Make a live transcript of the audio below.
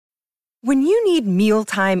When you need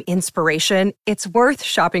mealtime inspiration, it's worth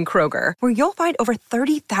shopping Kroger, where you'll find over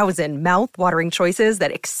 30,000 mouth-watering choices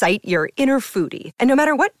that excite your inner foodie. And no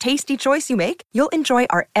matter what tasty choice you make, you'll enjoy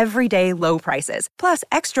our everyday low prices, plus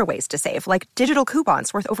extra ways to save, like digital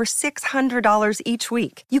coupons worth over $600 each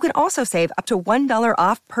week. You can also save up to $1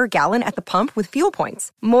 off per gallon at the pump with fuel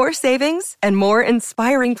points. More savings and more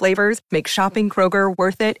inspiring flavors make shopping Kroger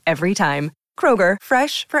worth it every time. Kroger,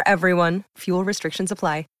 fresh for everyone. Fuel restrictions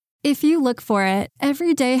apply. If you look for it,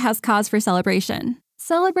 every day has cause for celebration.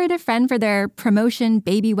 Celebrate a friend for their promotion,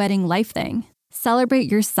 baby wedding, life thing.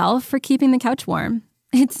 Celebrate yourself for keeping the couch warm.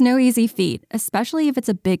 It's no easy feat, especially if it's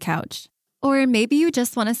a big couch. Or maybe you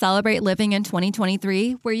just want to celebrate living in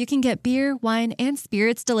 2023, where you can get beer, wine, and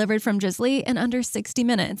spirits delivered from Drizzly in under 60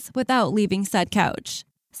 minutes without leaving said couch.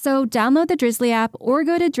 So download the Drizzly app or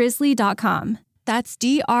go to drizzly.com. That's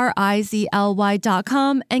DRIZLY.com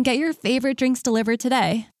and get your favorite drinks delivered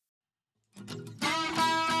today.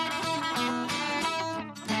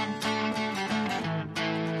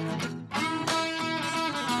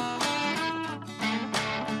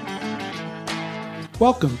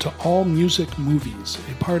 Welcome to All Music Movies,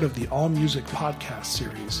 a part of the All Music podcast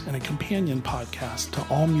series and a companion podcast to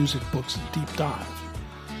All Music Books Deep Dive.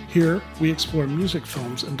 Here, we explore music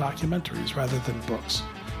films and documentaries rather than books,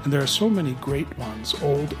 and there are so many great ones,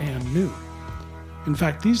 old and new. In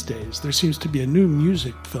fact, these days, there seems to be a new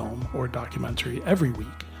music film or documentary every week,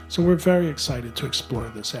 so we're very excited to explore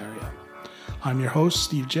this area. I'm your host,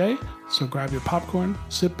 Steve J., so grab your popcorn,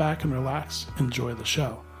 sit back and relax, enjoy the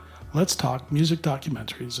show. Let's talk music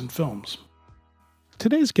documentaries and films.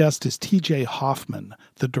 Today's guest is T.J. Hoffman,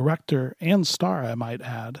 the director and star, I might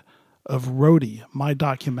add, of Roadie, My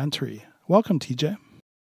Documentary. Welcome, T.J.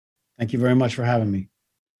 Thank you very much for having me.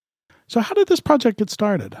 So how did this project get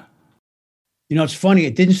started? You know, it's funny.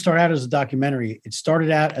 It didn't start out as a documentary. It started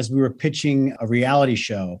out as we were pitching a reality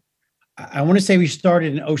show. I want to say we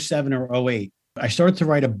started in 07 or 08. I started to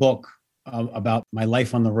write a book about my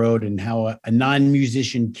life on the road and how a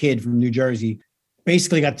non-musician kid from New Jersey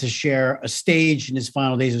basically got to share a stage in his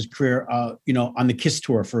final days of his career, on the KISS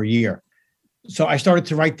tour for a year. So I started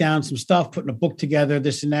to write down some stuff, putting a book together,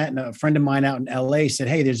 this and that. And a friend of mine out in LA said,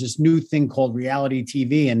 hey, there's this new thing called reality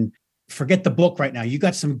TV, and forget the book right now. You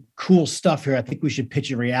got some cool stuff here. I think we should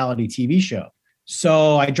pitch a reality TV show.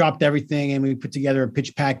 So I dropped everything and we put together a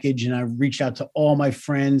pitch package, and I reached out to all my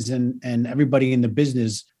friends and everybody in the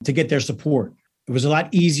business to get their support. It was a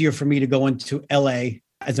lot easier for me to go into LA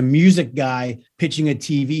as a music guy pitching a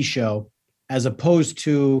TV show as opposed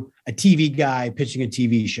to a TV guy pitching a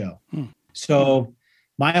TV show. So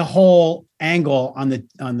my whole angle on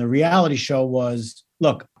the reality show was,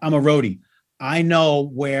 look, I'm a roadie. I know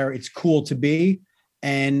where it's cool to be.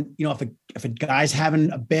 And, if a guy's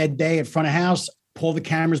having a bad day at front of house, pull the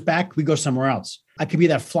cameras back, we go somewhere else. I could be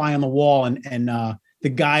that fly on the wall, and the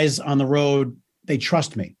guys on the road, they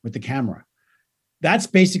trust me with the camera. That's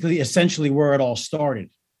basically essentially where it all started.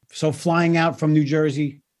 So flying out from New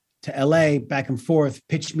Jersey to LA, back and forth,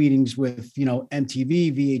 pitch meetings with,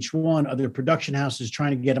 MTV, VH1, other production houses,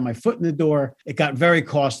 trying to get my foot in the door. It got very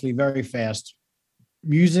costly, very fast.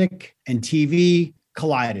 Music and TV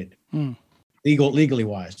collided, legally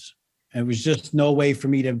wise. And it was just no way for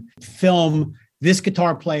me to film this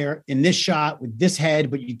guitar player in this shot with this head,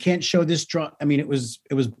 but you can't show this drum. I mean, it was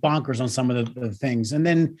bonkers on some of the things. And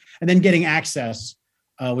then getting access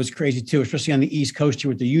was crazy too, especially on the East Coast here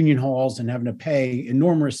with the union halls and having to pay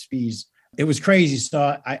enormous fees. It was crazy.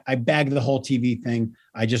 So I bagged the whole TV thing.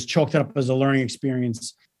 I just chalked it up as a learning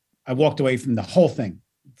experience. I walked away from the whole thing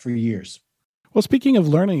for years. Well, speaking of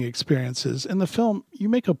learning experiences, in the film, you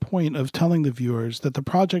make a point of telling the viewers that the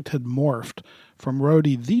project had morphed from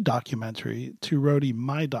Roadie the documentary to Roadie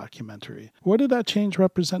My Documentary. What did that change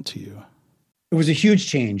represent to you? It was a huge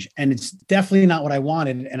change, and it's definitely not what I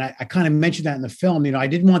wanted. And I kind of mentioned that in the film. I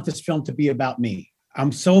didn't want this film to be about me.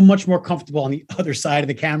 I'm so much more comfortable on the other side of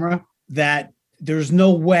the camera that there's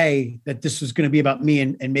no way that this was going to be about me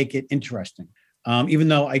and make it interesting. Even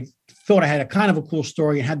though I thought I had a kind of a cool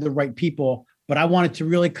story and had the right people, but I wanted to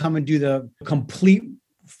really come and do the complete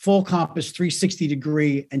full compass 360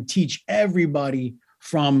 degree and teach everybody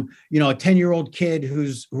from, a 10-year-old kid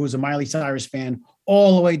who's a Miley Cyrus fan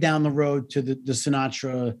all the way down the road to the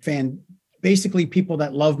Sinatra fan, basically people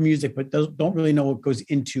that love music, but don't really know what goes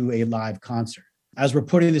into a live concert. As we're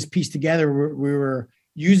putting this piece together, we were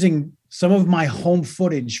using some of my home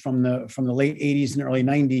footage from the late 80s and early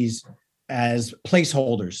 90s as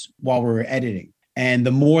placeholders while we were editing. And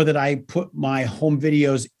the more that I put my home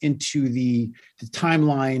videos into the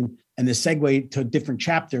timeline and the segue to different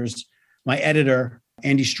chapters, my editor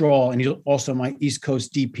Andy Stroll, and he's also my East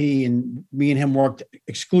Coast DP. And me and him worked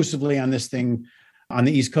exclusively on this thing on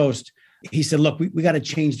the East Coast. He said, look, we got to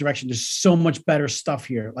change direction. There's so much better stuff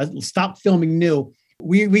here. Let's stop filming new.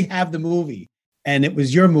 We have the movie, and it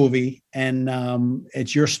was your movie, and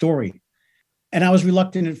it's your story. And I was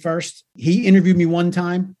reluctant at first. He interviewed me one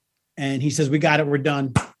time, and he says, we got it. We're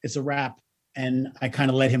done. It's a wrap. And I kind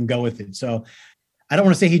of let him go with it. So I don't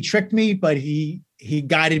want to say he tricked me, but he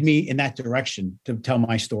guided me in that direction to tell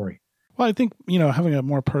my story. Well, I think, having a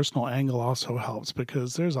more personal angle also helps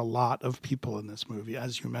because there's a lot of people in this movie.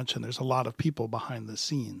 As you mentioned, there's a lot of people behind the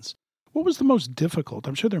scenes. What was the most difficult?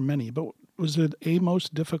 I'm sure there are many, but was it a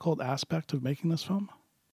most difficult aspect of making this film?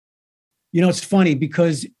 It's funny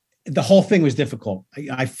because the whole thing was difficult.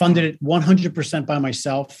 I funded it 100% by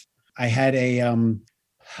myself. I had a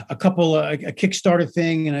Kickstarter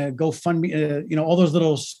thing and a GoFundMe, all those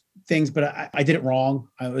little things, but I did it wrong.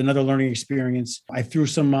 Another learning experience. I threw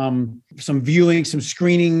some viewing, some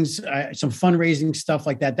screenings, some fundraising stuff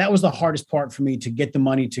like that. That was the hardest part for me, to get the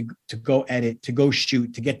money to go edit, to go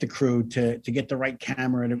shoot, to get the crew, to get the right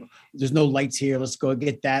camera. There's no lights here. Let's go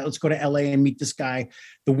get that. Let's go to LA and meet this guy.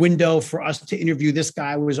 The window for us to interview this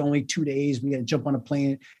guy was only 2 days. We had to jump on a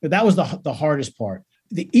plane. But that was the hardest part.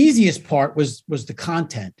 The easiest part was the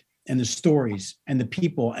content and the stories and the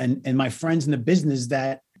people and my friends in the business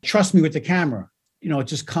that trust me with the camera. It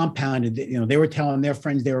just compounded. They were telling their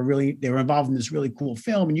friends they were involved in this really cool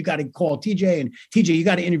film, and you got to call TJ, and TJ, you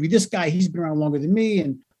got to interview this guy. He's been around longer than me,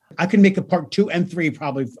 and I could make a part 2 and 3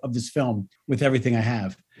 probably of this film with everything I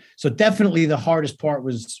have. So definitely the hardest part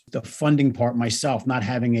was the funding part myself, not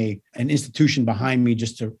having an institution behind me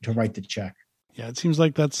just to write the check. Yeah, it seems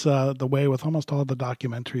like that's the way with almost all the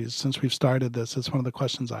documentaries since we've started this. It's one of the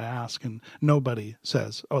questions I ask, and nobody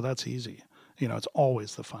says, oh, that's easy. It's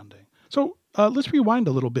always the funding. So let's rewind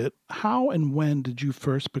a little bit. How and when did you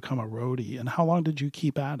first become a roadie, and how long did you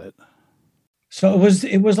keep at it? So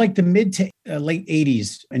it was like the mid to late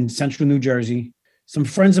 80s in central New Jersey. Some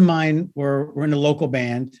friends of mine were in a local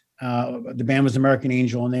band. The band was American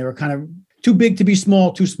Angel, and they were kind of too big to be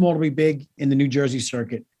small, too small to be big in the New Jersey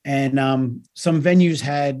circuit. And some venues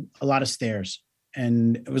had a lot of stairs.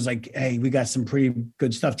 And it was like, hey, we got some pretty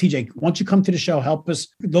good stuff. TJ, why don't you come to the show, help us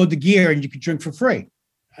load the gear, and you could drink for free.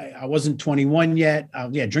 I wasn't 21 yet.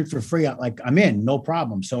 Drink for free. I'm in, no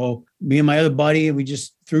problem. So me and my other buddy, we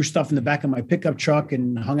just threw stuff in the back of my pickup truck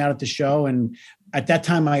and hung out at the show. And at that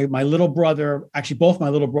time, my little brother, actually both my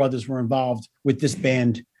little brothers were involved with this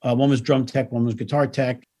band. One was drum tech, one was guitar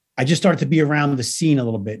tech. I just started to be around the scene a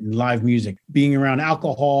little bit in live music, being around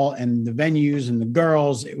alcohol and the venues and the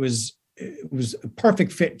girls. It was a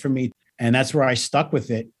perfect fit for me. And that's where I stuck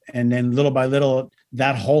with it. And then little by little,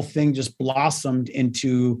 that whole thing just blossomed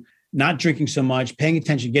into not drinking so much, paying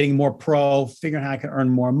attention, getting more pro, figuring how I could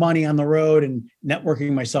earn more money on the road and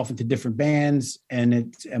networking myself into different bands.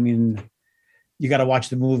 And you got to watch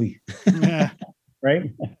the movie. Yeah.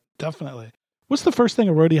 Right? Definitely. What's the first thing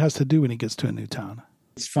a roadie has to do when he gets to a new town?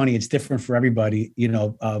 It's funny. It's different for everybody.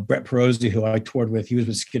 Brett Perozzi, who I toured with, he was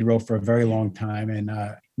with Skid Row for a very long time. And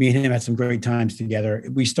me and him had some great times together.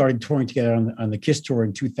 We started touring together on the Kiss tour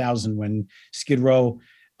in 2000 when Skid Row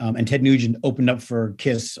and Ted Nugent opened up for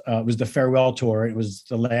Kiss. It was the farewell tour. It was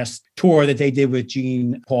the last tour that they did with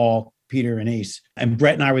Gene, Paul, Peter, and Ace. And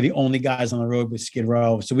Brett and I were the only guys on the road with Skid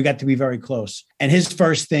Row. So we got to be very close. And his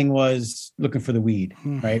first thing was looking for the weed,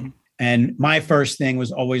 right? And my first thing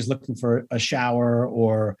was always looking for a shower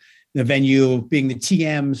or the venue, being the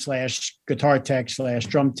TM / guitar tech /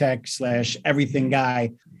 drum tech / everything guy.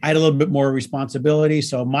 I had a little bit more responsibility.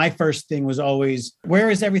 So my first thing was always, where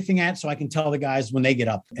is everything at? So I can tell the guys when they get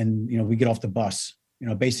up and, we get off the bus,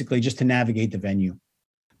 basically just to navigate the venue.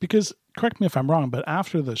 Because correct me if I'm wrong, but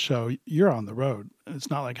after the show, you're on the road. It's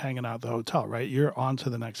not like hanging out at the hotel, right? You're on to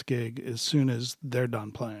the next gig as soon as they're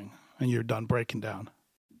done playing and you're done breaking down.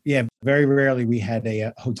 Yeah, very rarely we had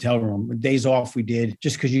a hotel room. Days off we did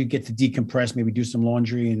just because you get to decompress, maybe do some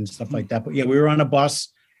laundry and stuff like that. But yeah, we were on a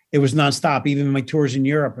bus. It was nonstop. Even my tours in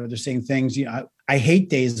Europe are the same things. I hate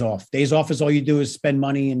days off. Days off is all you do is spend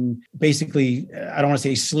money and basically, I don't want to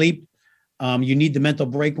say sleep. You need the mental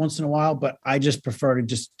break once in a while, but I just prefer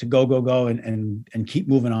to go and keep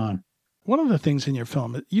moving on. One of the things in your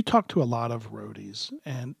film, you talk to a lot of roadies,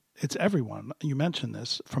 and it's everyone. You mentioned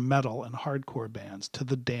this, from metal and hardcore bands to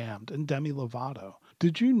The Damned and Demi Lovato.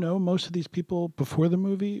 Did you know most of these people before the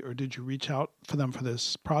movie, or did you reach out for them for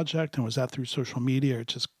this project? And was that through social media or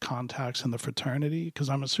just contacts in the fraternity? Because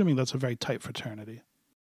I'm assuming that's a very tight fraternity.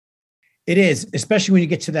 It is, especially when you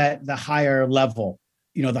get to the higher level.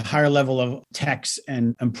 the higher level of techs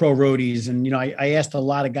and pro roadies. And, I asked a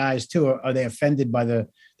lot of guys too, are they offended by the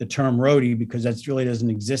term roadie? Because that really doesn't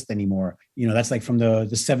exist anymore. That's like from the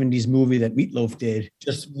 70s movie that Meatloaf did,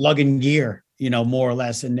 just lugging gear, more or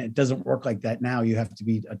less. And it doesn't work like that now. You have to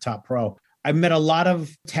be a top pro. I've met a lot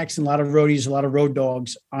of techs and a lot of roadies, a lot of road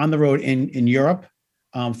dogs on the road in Europe.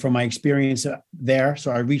 From my experience there.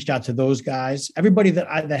 So I reached out to those guys. Everybody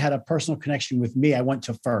that had a personal connection with me, I went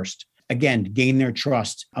to first. Again, gain their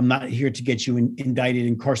trust. I'm not here to get you indicted,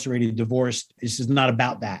 incarcerated, divorced. This is not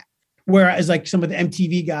about that. Whereas like some of the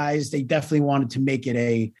MTV guys, they definitely wanted to make it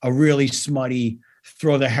a really smutty,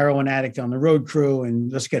 throw the heroin addict on the road crew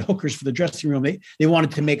and let's get hookers for the dressing room. They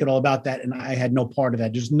wanted to make it all about that. And I had no part of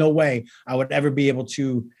that. There's no way I would ever be able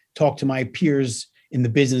to talk to my peers in the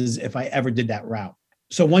business if I ever did that route.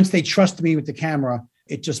 So once they trusted me with the camera,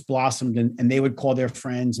 it just blossomed and they would call their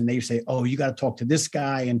friends and they say, oh, you got to talk to this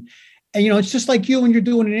guy. And it's just like you, when you're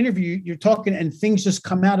doing an interview, you're talking and things just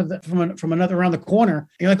come out of from another around the corner. And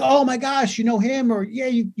you're like, oh my gosh, you know him, or yeah,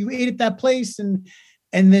 you ate at that place. And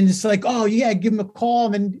then it's like, oh yeah, give him a call.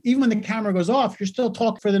 And then even when the camera goes off, you're still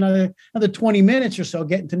talking for another 20 minutes or so,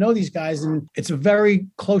 getting to know these guys. And it's a very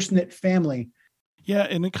close-knit family. Yeah,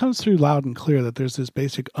 and it comes through loud and clear that there's this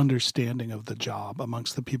basic understanding of the job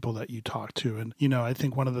amongst the people that you talk to. And, I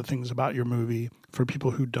think one of the things about your movie for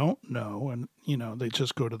people who don't know, and, they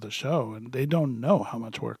just go to the show and they don't know how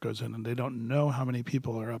much work goes in and they don't know how many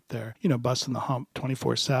people are up there, busting the hump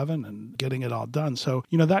 24/7 and getting it all done. So,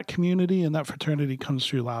 that community and that fraternity comes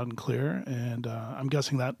through loud and clear. And I'm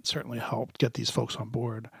guessing that certainly helped get these folks on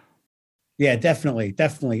board. Yeah, definitely.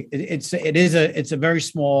 It's a very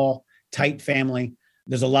small, tight family.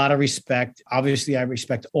 There's a lot of respect. Obviously, I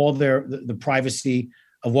respect all the privacy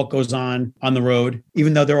of what goes on the road,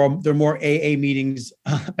 even though there are more AA meetings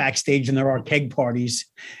backstage than there are keg parties.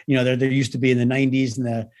 There used to be in the 90s,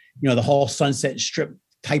 and the whole Sunset Strip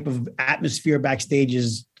type of atmosphere backstage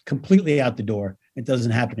is completely out the door. It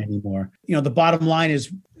doesn't happen anymore. The bottom line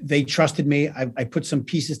is they trusted me. I put some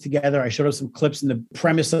pieces together. I showed them some clips in the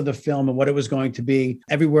premise of the film and what it was going to be.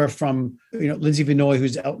 Everywhere from, Lindsay Vinoy,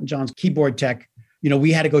 who's Elton John's keyboard tech.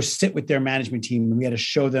 We had to go sit with their management team and we had to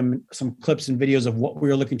show them some clips and videos of what we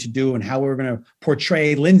were looking to do and how we were going to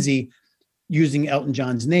portray Lindsay using Elton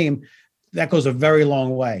John's name. That goes a very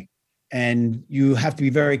long way. And you have to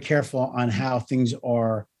be very careful on how things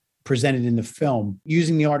are presented in the film,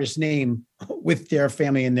 using the artist's name with their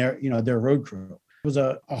family and their road crew. It was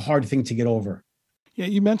a hard thing to get over. Yeah,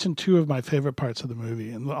 you mentioned two of my favorite parts of the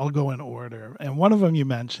movie, and I'll go in order. And one of them you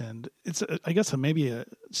mentioned, it's, maybe a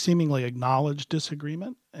seemingly acknowledged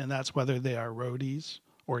disagreement, and that's whether they are roadies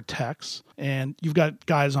or techs. And you've got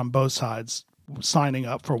guys on both sides signing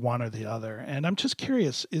up for one or the other. And I'm just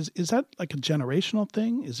curious, is that like a generational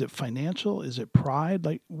thing? Is it financial? Is it pride?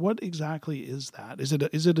 Like, what exactly is that? Is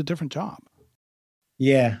it a different job?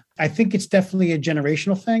 Yeah, I think it's definitely a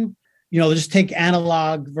generational thing. Just take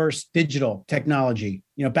analog versus digital technology.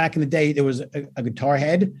 Back in the day, there was a guitar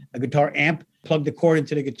head, a guitar amp, plug the cord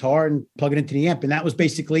into the guitar and plug it into the amp. And that was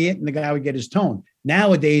basically it. And the guy would get his tone.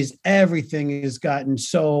 Nowadays, everything has gotten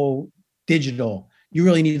so digital. You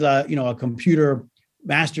really need a computer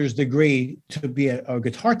master's degree to be a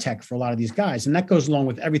guitar tech for a lot of these guys. And that goes along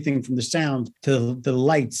with everything from the sound to the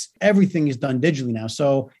lights. Everything is done digitally now.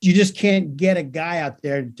 So you just can't get a guy out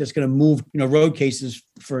there just going to move, road cases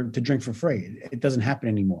to drink for free. It doesn't happen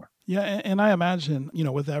anymore. Yeah. And I imagine,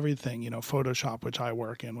 with everything, Photoshop, which I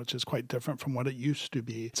work in, which is quite different from what it used to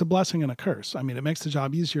be. It's a blessing and a curse. I mean, it makes the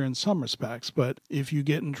job easier in some respects, but if you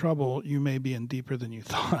get in trouble, you may be in deeper than you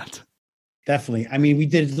thought. Definitely. I mean, we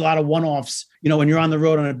did a lot of one-offs. When you're on the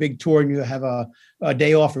road on a big tour and you have a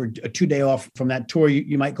day off or a 2 day off from that tour,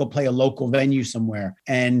 you might go play a local venue somewhere.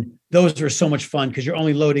 And those are so much fun because you're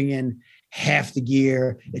only loading in half the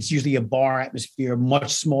gear. It's usually a bar atmosphere,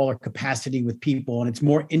 much smaller capacity with people, and it's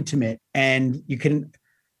more intimate. And you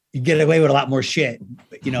get away with a lot more shit,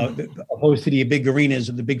 opposed to the big arenas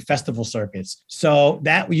of the big festival circuits. So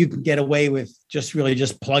that you can get away with just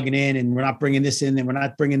plugging in, and we're not bringing this in, and we're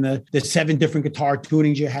not bringing the 7 different guitar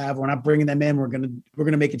tunings you have. We're not bringing them in. We're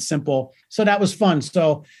gonna make it simple. So that was fun.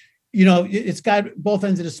 So, it's got both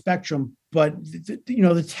ends of the spectrum. But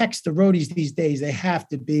the techs, the roadies these days, they have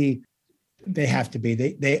to be.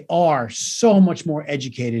 They are so much more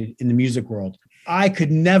educated in the music world. I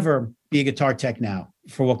could never be a guitar tech now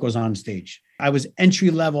for what goes on stage. I was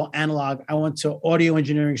entry-level analog. I went to audio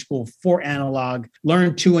engineering school for analog,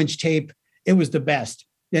 learned 2-inch tape. It was the best.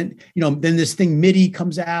 Then this thing MIDI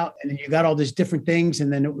comes out, and then you got all these different things.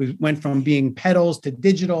 And then it went from being pedals to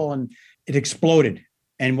digital, and it exploded.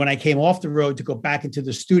 And when I came off the road to go back into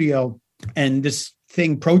the studio, and this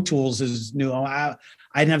thing, Pro Tools, is new. I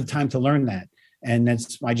didn't have the time to learn that. And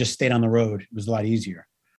I just stayed on the road. It was a lot easier.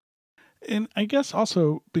 And I guess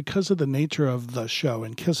also because of the nature of the show,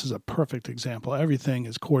 and Kiss is a perfect example, everything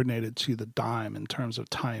is coordinated to the dime in terms of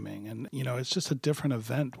timing. And, it's just a different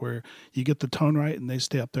event where you get the tone right and they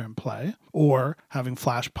stay up there and play, or having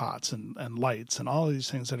flash pots and lights and all of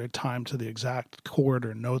these things that are timed to the exact chord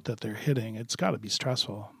or note that they're hitting. It's got to be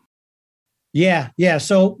stressful. Yeah.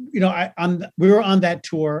 So, we were on that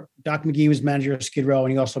tour. Doc McGee was manager of Skid Row,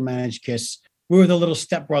 and he also managed Kiss. We were the little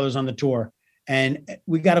stepbrothers on the tour. And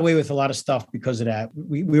we got away with a lot of stuff because of that.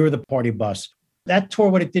 We were the party bus. That tour,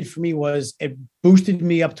 what it did for me was it boosted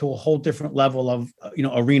me up to a whole different level of,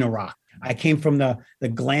 arena rock. I came from the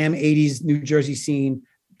glam 80s New Jersey scene,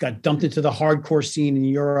 got dumped into the hardcore scene in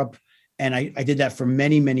Europe. And I did that for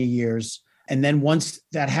many, many years. And then once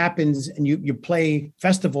that happens and you play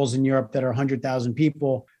festivals in Europe that are 100,000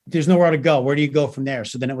 people, there's nowhere to go. Where do you go from there?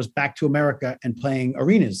 So then it was back to America and playing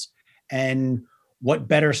arenas. And what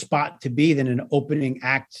better spot to be than an opening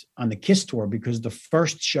act on the Kiss tour? Because the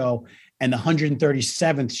first show and the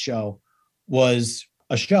 137th show was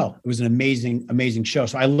a show. It was an amazing, amazing show.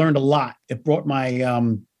 So I learned a lot. It brought my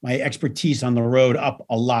my expertise on the road up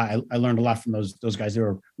a lot. I learned a lot from those guys. They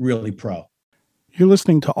were really pro. You're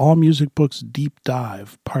listening to All Music Books Deep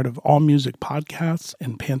Dive, part of All Music Podcasts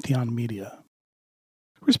and Pantheon Media.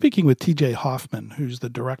 We're speaking with TJ Hoffman, who's the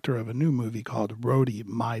director of a new movie called Roadie,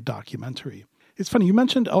 My Documentary. It's funny, you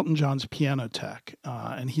mentioned Elton John's piano tech,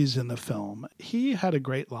 and he's in the film. He had a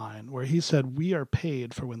great line where he said, "We are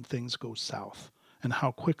paid for when things go south and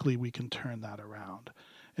how quickly we can turn that around."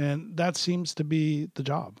 And that seems to be the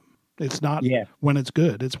job. It's not when it's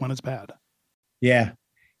good, it's when it's bad. Yeah.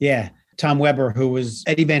 Tom Weber, who was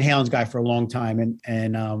Eddie Van Halen's guy for a long time,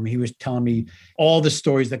 and he was telling me all the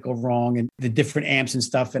stories that go wrong and the different amps and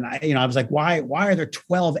stuff. And I was like, why are there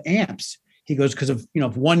 12 amps? He goes, because if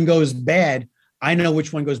one goes bad, I know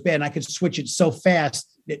which one goes bad, and I could switch it so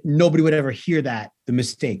fast that nobody would ever hear the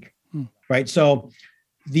mistake, right? So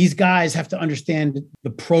these guys have to understand the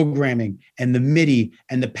programming and the MIDI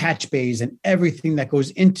and the patch bays and everything that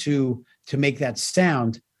goes into to make that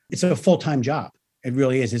sound. It's a full-time job. It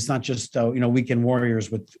really is. It's not just weekend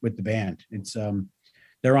warriors with the band. It's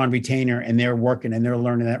they're on retainer and they're working and they're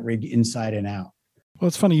learning that rig inside and out. Well,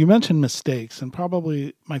 it's funny. You mentioned mistakes, and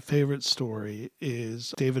probably my favorite story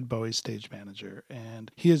is David Bowie's stage manager. And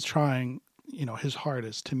he is trying, his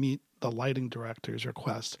hardest to meet the lighting director's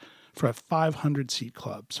request for a 500-seat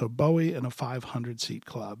club. So Bowie in a 500-seat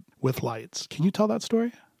club with lights. Can you tell that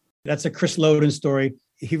story? That's a Chris Loden story.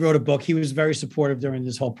 He wrote a book. He was very supportive during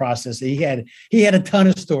this whole process. He had a ton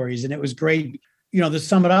of stories, and it was great. To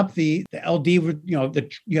sum it up, the LD,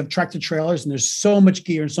 you have tractor trailers and there's so much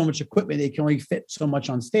gear and so much equipment, they can only fit so much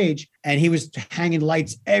on stage. And he was hanging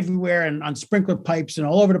lights everywhere and on sprinkler pipes and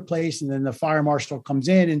all over the place. And then the fire marshal comes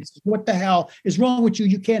in and says, "What the hell is wrong with you?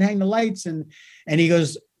 You can't hang the lights." And he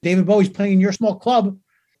goes, "David Bowie's playing in your small club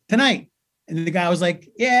tonight." And the guy was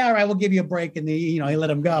like, "Yeah, all right, we'll give you a break." And he let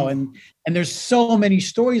him go. And there's so many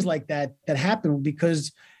stories like that happen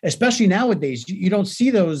because especially nowadays, you don't see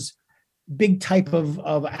those big type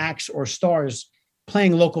of acts or stars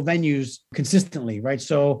playing local venues consistently, right?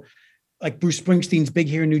 So like Bruce Springsteen's big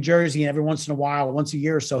here in New Jersey, and every once in a while, once a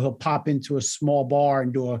year or so, he'll pop into a small bar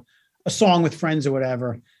and do a song with friends or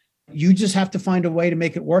whatever. You just have to find a way to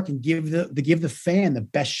make it work and give the fan the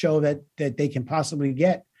best show that they can possibly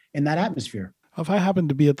get in that atmosphere. If I happened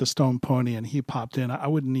to be at the Stone Pony and he popped in, I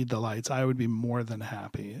wouldn't need the lights. I would be more than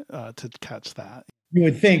happy to catch that. You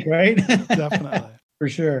would think, right? Definitely. For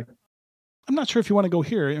sure. I'm not sure if you want to go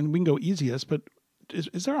here, and we can go easiest, but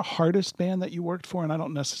is there a hardest band that you worked for? And I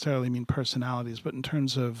don't necessarily mean personalities, but in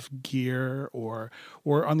terms of gear or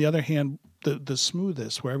on the other hand, the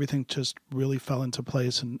smoothest, where everything just really fell into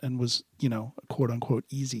place and was, a quote unquote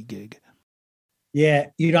easy gig. Yeah.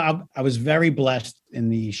 I was very blessed in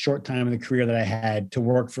the short time of the career that I had to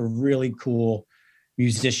work for really cool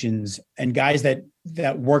musicians and guys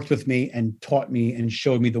that worked with me and taught me and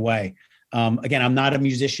showed me the way. Again, I'm not a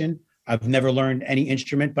musician. I've never learned any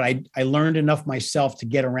instrument, but I learned enough myself to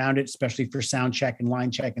get around it, especially for sound check and line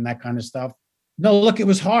check and that kind of stuff. No, look, it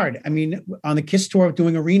was hard. I mean, on the Kiss tour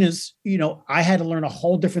doing arenas, I had to learn a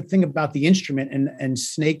whole different thing about the instrument and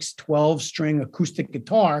Snake's 12-string acoustic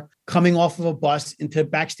guitar coming off of a bus into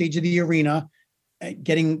backstage of the arena,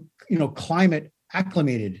 getting, climate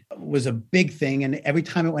acclimated was a big thing. And every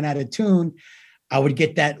time it went out of tune, I would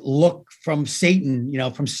get that look from Satan,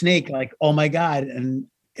 from Snake, like, oh my God. And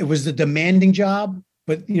it was a demanding job,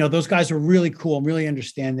 but those guys were really cool and really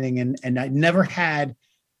understanding. And I never had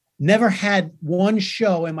one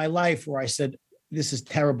show in my life where I said, this is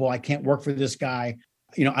terrible. I can't work for this guy.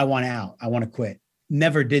 I want out. I want to quit.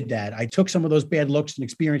 Never did that. I took some of those bad looks and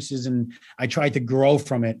experiences and I tried to grow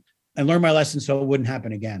from it and learn my lesson so it wouldn't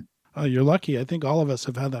happen again. Oh, you're lucky. I think all of us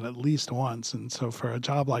have had that at least once. And so for a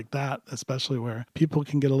job like that, especially where people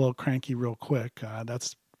can get a little cranky real quick,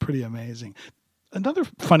 that's pretty amazing. Another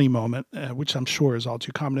funny moment, which I'm sure is all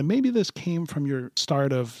too common, and maybe this came from your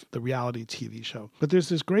start of the reality TV show, but there's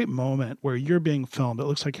this great moment where you're being filmed. It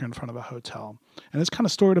looks like you're in front of a hotel, and it's kind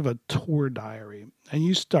of sort of a tour diary. And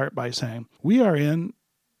you start by saying, "We are in,"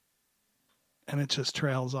 and it just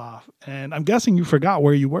trails off. And I'm guessing you forgot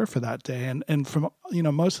where you were for that day. And from,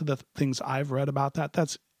 most of the things I've read about that,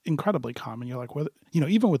 that's incredibly common. You're like,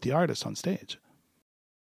 even with the artists on stage.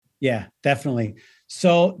 Yeah, definitely.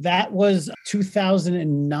 So that was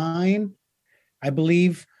 2009, I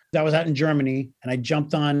believe. I was out in Germany and I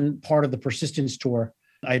jumped on part of the Persistence tour.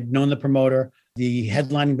 I'd known the promoter. The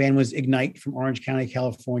headlining band was Ignite from Orange County,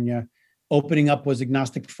 California. Opening up was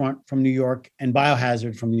Agnostic Front from New York and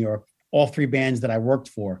Biohazard from New York, all three bands that I worked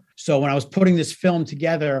for. So when I was putting this film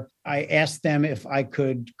together, I asked them if I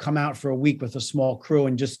could come out for a week with a small crew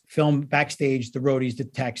and just film backstage, the roadies, the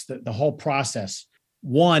techs, the whole process.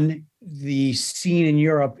 One, the scene in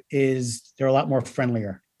Europe they're a lot more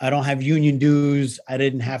friendlier. I don't have union dues. I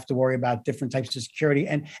didn't have to worry about different types of security.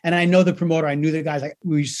 And I know the promoter, I knew the guys,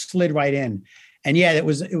 we slid right in. And yeah, it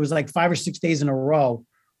was like 5 or 6 days in a row.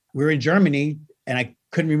 We were in Germany and I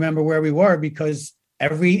couldn't remember where we were because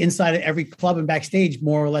inside of every club and backstage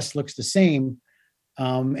more or less looks the same.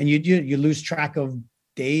 And you lose track of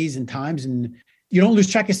days and times, and you don't lose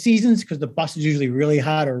track of seasons because the bus is usually really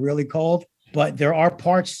hot or really cold. But there are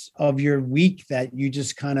parts of your week that you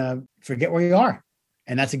just kind of forget where you are.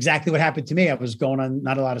 And that's exactly what happened to me. I was going on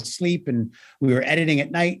not a lot of sleep and we were editing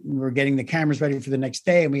at night and we were getting the cameras ready for the next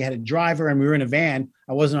day. And we had a driver and we were in a van.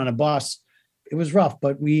 I wasn't on a bus. It was rough,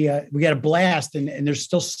 but we had a blast. And there's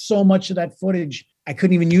still so much of that footage I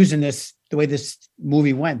couldn't even use in the way this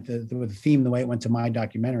movie went, the theme, the way it went to my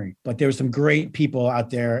documentary. But there were some great people out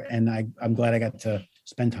there and I'm glad I got to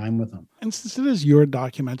spend time with them. And since it is your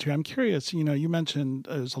documentary, I'm curious, you mentioned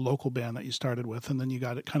it was a local band that you started with, and then you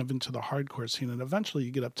got it kind of into the hardcore scene, and eventually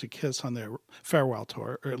you get up to Kiss on their farewell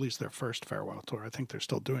tour, or at least their first farewell tour. I think they're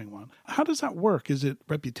still doing one. How does that work? Is it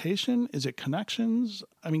reputation? Is it connections?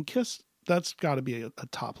 I mean, Kiss, that's got to be a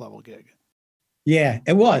top level gig. Yeah,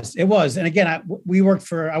 it was. And again, I worked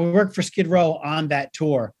for Skid Row on that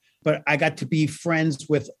tour. But I got to be friends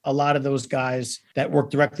with a lot of those guys that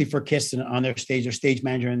work directly for Kiss and on their stage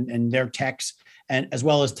manager and their techs, and as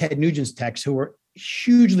well as Ted Nugent's techs, who were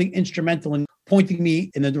hugely instrumental in pointing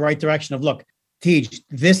me in the right direction of, look, Tej,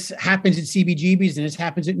 this happens at CBGB's and this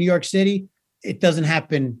happens at New York City. It doesn't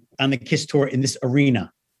happen on the Kiss tour in this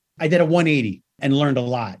arena. I did a 180 and learned a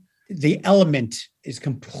lot. The element is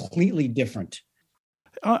completely different.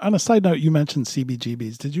 On a side note, you mentioned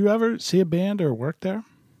CBGB's. Did you ever see a band or work there?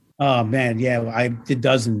 Oh man, yeah, I did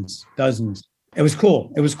dozens. It was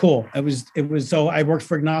cool. It was. So I worked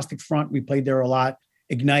for Agnostic Front. We played there a lot.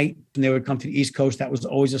 Ignite, and they would come to the East Coast. That was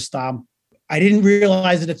always a stop. I didn't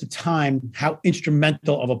realize it at the time how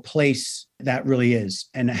instrumental of a place that really is,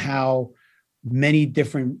 and how many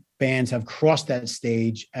different bands have crossed that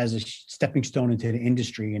stage as a stepping stone into the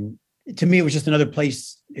industry. And to me, it was just another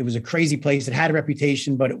place. It was a crazy place. It had a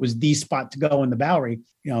reputation, but it was the spot to go in the Bowery.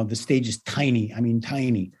 The stage is tiny. I mean,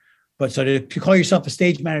 tiny. But so to call yourself a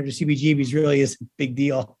stage manager at CBGB's really is a big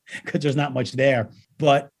deal because there's not much there.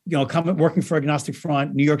 But, working for Agnostic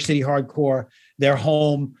Front, New York City hardcore, their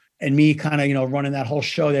home, and me kind of, running that whole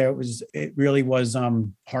show there, it really was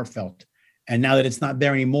heartfelt. And now that it's not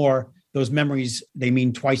there anymore, those memories, they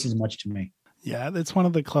mean twice as much to me. Yeah, it's one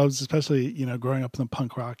of the clubs, especially, growing up in the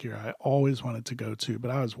punk rock era, I always wanted to go to, but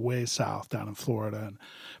I was way south down in Florida. And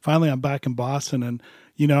finally, I'm back in Boston. And,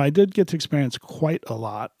 I did get to experience quite a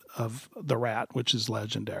lot of the Rat, which is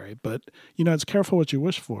legendary. But, it's careful what you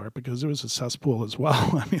wish for because it was a cesspool as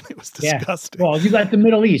well. I mean, it was disgusting. Yeah. Well, you got the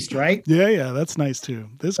Middle East, right? Yeah, that's nice too.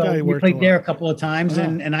 This guy worked played there a couple of times,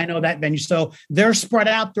 and I know that venue. So they're spread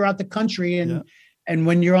out throughout the country. And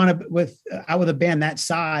when you're out with a band that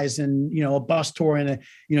size and, a bus tour and,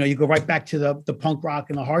 you go right back to the punk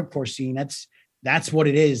rock and the hardcore scene, that's what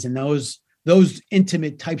it is. And those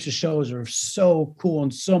intimate types of shows are so cool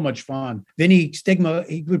and so much fun. Vinny Stigma,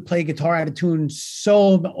 he would play guitar out of tune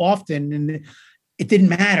so often and it didn't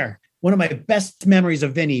matter. One of my best memories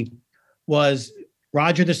of Vinny was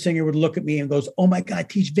Roger, the singer, would look at me and goes, "Oh my God,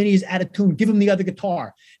 teach Vinny is out of tune. Give him the other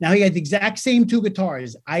guitar." Now he had the exact same two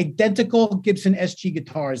guitars, identical Gibson SG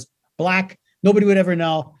guitars, black. Nobody would ever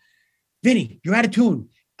know. "Vinny, you're out of tune.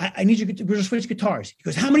 I need you to switch guitars." He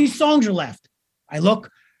goes, "How many songs are left?" I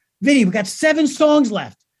look, Vinny, we got 7 songs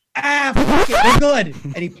left. Fuck it, we're good.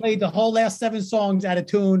 And he played the whole last 7 songs out of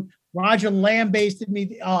tune. Roger lambasted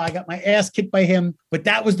me. Oh, I got my ass kicked by him. But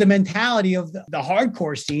that was the mentality of the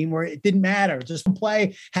hardcore scene where it didn't matter. Just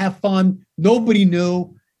play, have fun. Nobody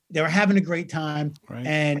knew. They were having a great time. Right.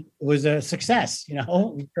 And it was a success. It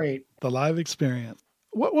was great. The live experience.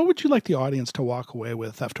 What would you like the audience to walk away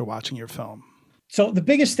with after watching your film? So the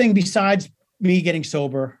biggest thing besides me getting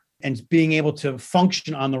sober and being able to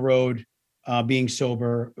function on the road, being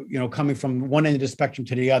sober, coming from one end of the spectrum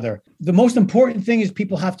to the other. The most important thing is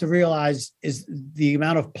people have to realize is the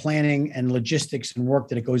amount of planning and logistics and work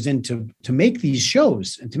that it goes into to make these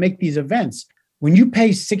shows and to make these events. When you pay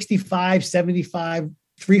 $65, $75,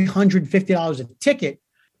 $350 a ticket,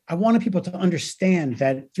 I wanted people to understand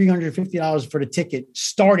that $350 for the ticket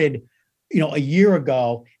started, a year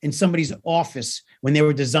ago in somebody's office when they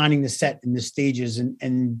were designing the set and the stages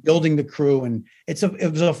and building the crew. And it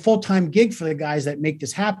was a full-time gig for the guys that make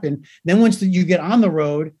this happen. Then once you get on the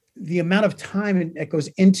road, the amount of time that goes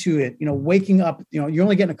into it, waking up, you're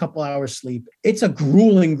only getting a couple hours sleep. It's a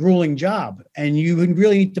grueling job. And you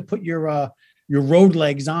really need to put your road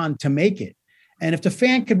legs on to make it. And if the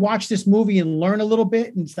fan could watch this movie and learn a little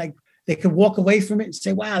bit, and it's like they could walk away from it and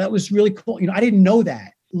say, wow, that was really cool. I didn't know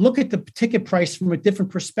that. Look at the ticket price from a different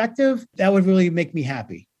perspective. That would really make me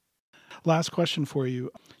happy. Last question for you.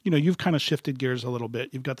 You've kind of shifted gears a little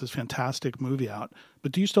bit. You've got this fantastic movie out,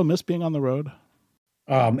 but do you still miss being on the road?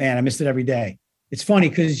 Oh man, I miss it every day. It's funny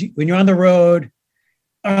because when you're on the road,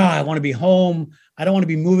 I want to be home. I don't want to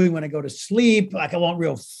be moving when I go to sleep. Like I want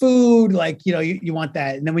real food. Like, you want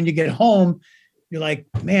that. And then when you get home, you're like,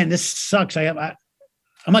 man, this sucks.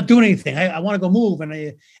 I'm not doing anything. I want to go move.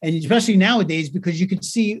 And especially nowadays, because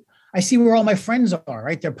I see where all my friends are,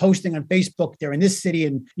 right? They're posting on Facebook. They're in this city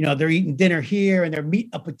and, they're eating dinner here and they're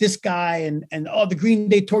meeting up with this guy and the Green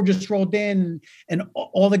Day tour just rolled in and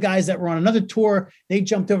all the guys that were on another tour, they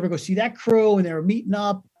jumped over to go see that crew and they were meeting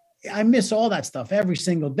up. I miss all that stuff every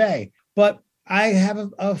single day, but I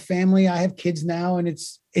have a family. I have kids now and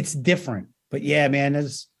it's different, but yeah, man,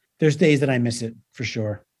 there's days that I miss it for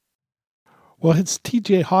sure. Well, it's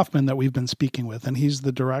TJ Hoffman that we've been speaking with, and he's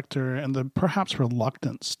the director and the perhaps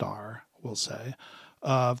reluctant star, we'll say,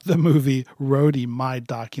 of the movie Roadie, My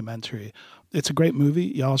Documentary. It's a great movie.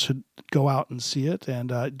 Y'all should go out and see it.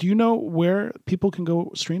 And do you know where people can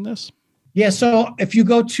go stream this? Yeah, so if you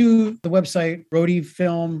go to the website,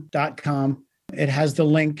 roadiefilm.com, it has the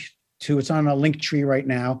link it's on a link tree right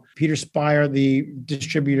now. Peter Spire, the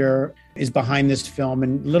distributor, is behind this film.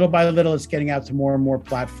 And little by little, it's getting out to more and more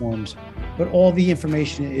platforms. But all the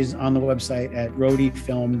information is on the website at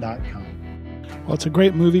roadiefilm.com. Well, it's a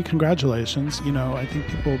great movie. Congratulations. I think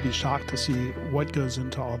people will be shocked to see what goes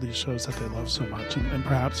into all these shows that they love so much and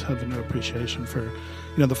perhaps have a new appreciation for,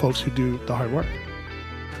 the folks who do the hard work.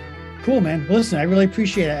 Cool, man. Well, listen, I really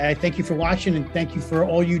appreciate it. I thank you for watching and thank you for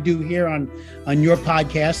all you do here on your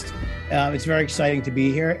podcast. It's very exciting to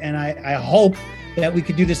be here. And I hope that we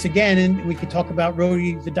could do this again and we could talk about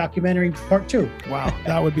Roadie, the documentary part 2. Wow,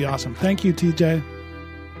 that would be awesome. Thank you, TJ.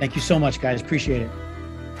 Thank you so much, guys. Appreciate it.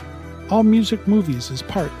 All Music Movies is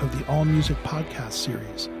part of the All Music Podcast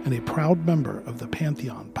series and a proud member of the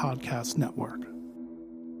Pantheon Podcast Network.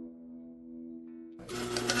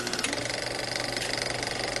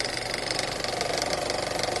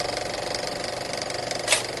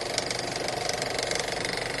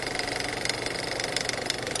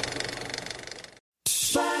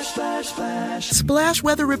 Splash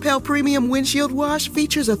Weather Repel Premium Windshield Wash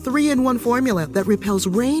features a 3-in-1 formula that repels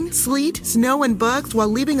rain, sleet, snow, and bugs while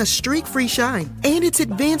leaving a streak-free shine. And its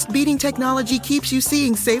advanced beading technology keeps you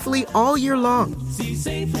seeing safely all year long. See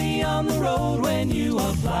safely on the road when you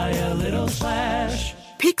apply a little Splash.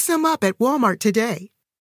 Pick some up at Walmart today.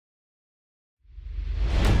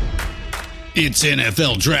 It's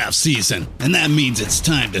NFL draft season, and that means it's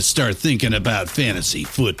time to start thinking about fantasy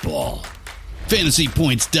football.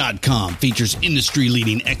 FantasyPoints.com features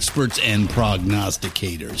industry-leading experts and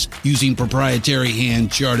prognosticators using proprietary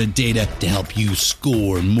hand-charted data to help you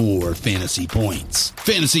score more fantasy points.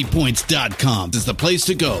 FantasyPoints.com is the place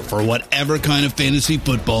to go for whatever kind of fantasy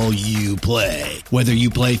football you play. Whether you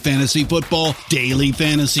play fantasy football, daily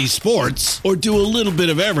fantasy sports, or do a little bit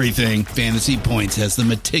of everything, Fantasy Points has the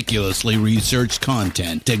meticulously researched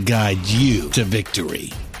content to guide you to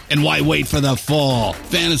victory. And why wait for the fall?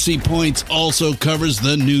 Fantasy Points also covers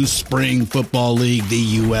the new spring football league,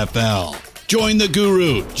 the UFL. Join the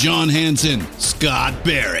guru, John Hansen, Scott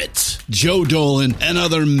Barrett, Joe Dolan, and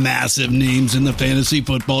other massive names in the fantasy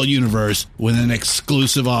football universe with an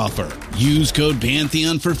exclusive offer. Use code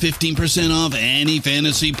Pantheon for 15% off any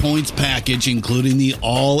Fantasy Points package, including the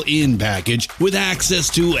all-in package with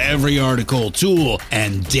access to every article, tool,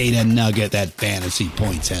 and data nugget that Fantasy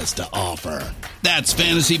Points has to offer. That's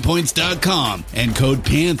fantasypoints.com and code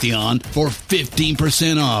Pantheon for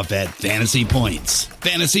 15% off at Fantasy Points.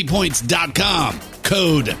 Fantasypoints.com,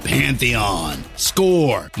 code Pantheon.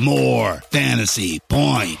 Score more fantasy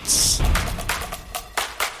points.